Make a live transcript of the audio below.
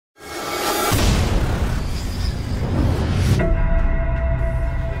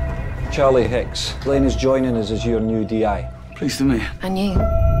Charlie Hicks. Lane is joining us as your new DI. Pleased to meet you. And you.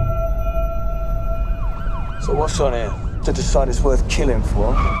 So what's on here to decide it's worth killing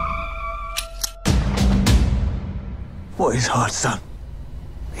for? What is hard, son?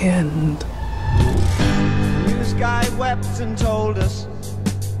 The end. This guy wept and told us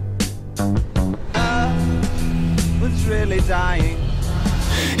was really dying.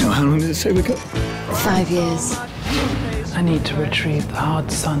 You know, how long did it say we got? 5 years. I need to retrieve the Hard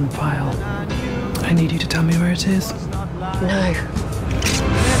Sun file. I need you to tell me where it is. No. It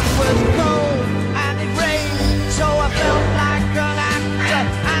was cold and it rained, so I felt like an actor,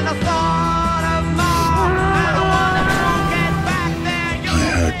 and I thought of more. And I wanted to get back there. I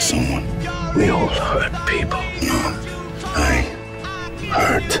hurt someone. We all hurt people. No, I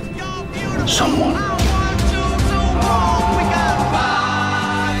hurt someone.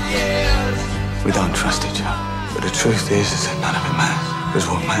 We don't trust each other. But the truth is that none of it matters. Because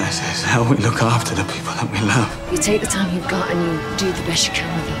what matters is how we look after the people that we love. You take the time you've got and you do the best you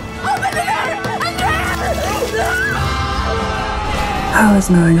can with it. How is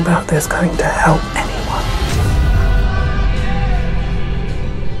knowing about this going to help